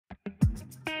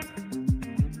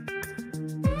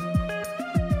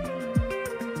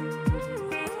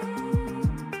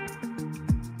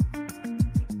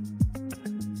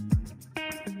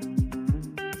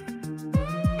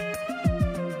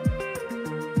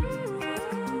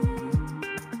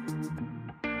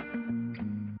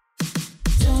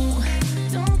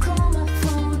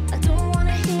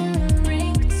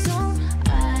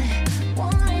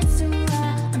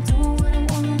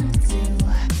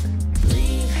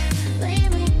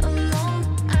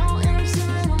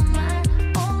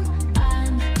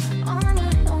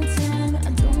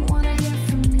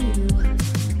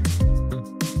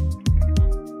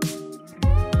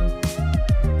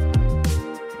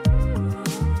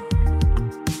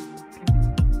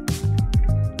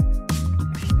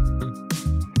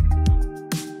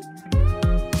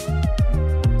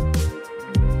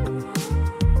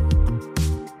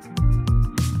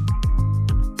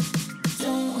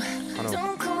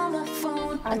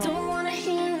I don't wanna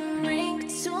hear a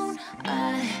ringtone.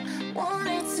 I want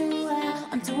it to loud.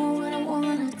 I'm doing what I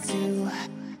wanna do.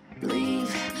 Leave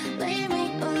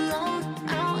me alone.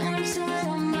 Out and I'm chilling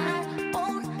on my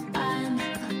own. I'm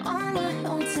on my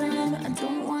own time. I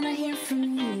don't wanna hear from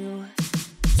you.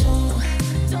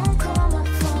 Don't call my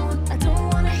phone. I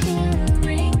don't wanna hear a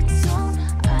ringtone.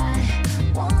 I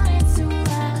want it to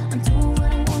loud. I'm doing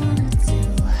what I wanna do.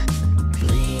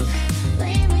 Leave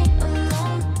me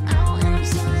alone. Out and I'm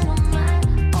chilling on my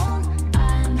own.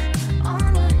 I'm on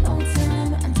my own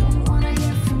time. I don't wanna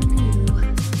hear from you.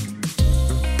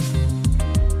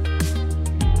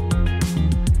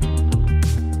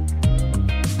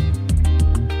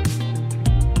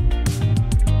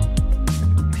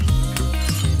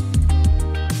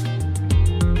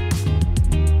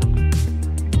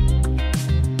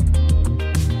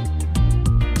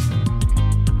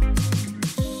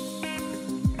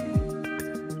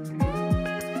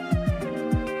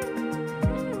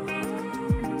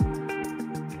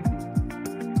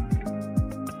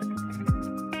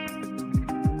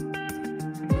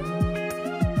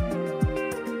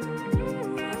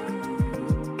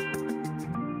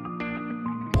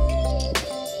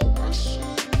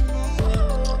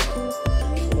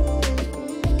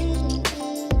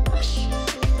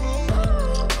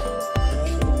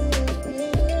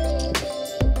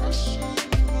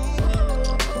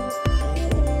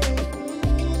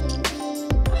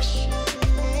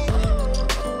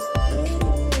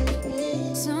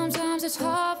 Sometimes it's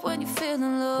hard when you're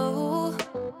feeling low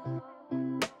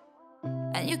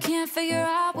and you can't figure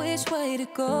out which way to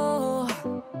go.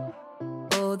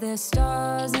 Oh, there's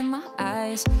stars in my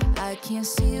eyes. I can't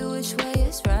see which way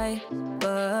is right.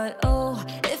 But oh,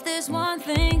 if there's one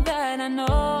thing that I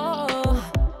know,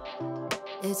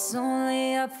 it's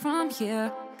only up from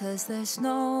here. 'Cause there's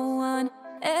no one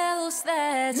else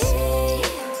that's me.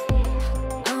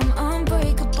 I'm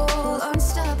unbreakable,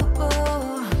 unstoppable.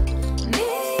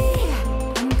 Me,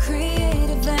 I'm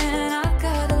creative and I've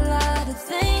got a lot of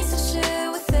things to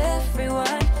share with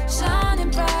everyone.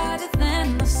 Shining brighter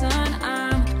than the sun.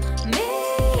 I'm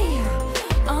me,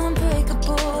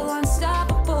 unbreakable,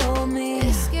 unstoppable. Me,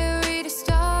 it's scary to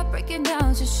start breaking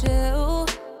down to shell,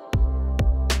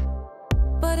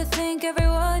 but I think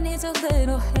everyone needs a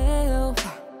little help.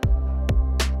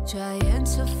 Trying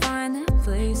to find that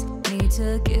place, need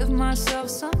to give myself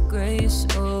some grace.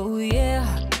 Oh yeah,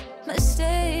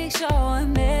 mistakes all I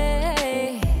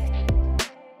make.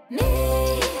 Me,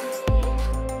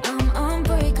 I'm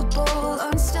unbreakable,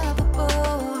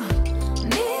 unstoppable.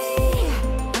 Me,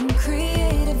 I'm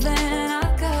creative and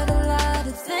I've got a lot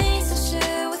of things to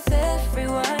share with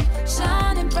everyone.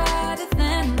 Shining brighter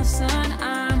than the sun.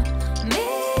 I'm me,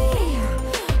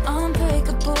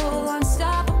 unbreakable,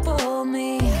 unstoppable.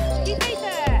 Me.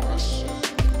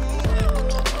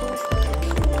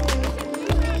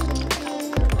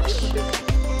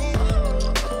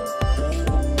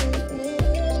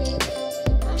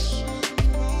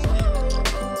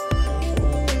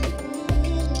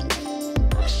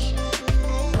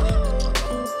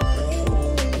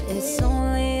 It's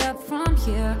only up from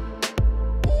here.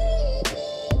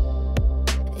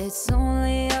 It's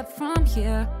only up from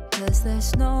here. 'Cause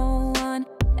there's no one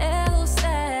else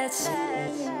that's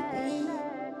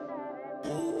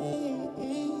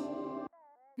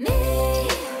me.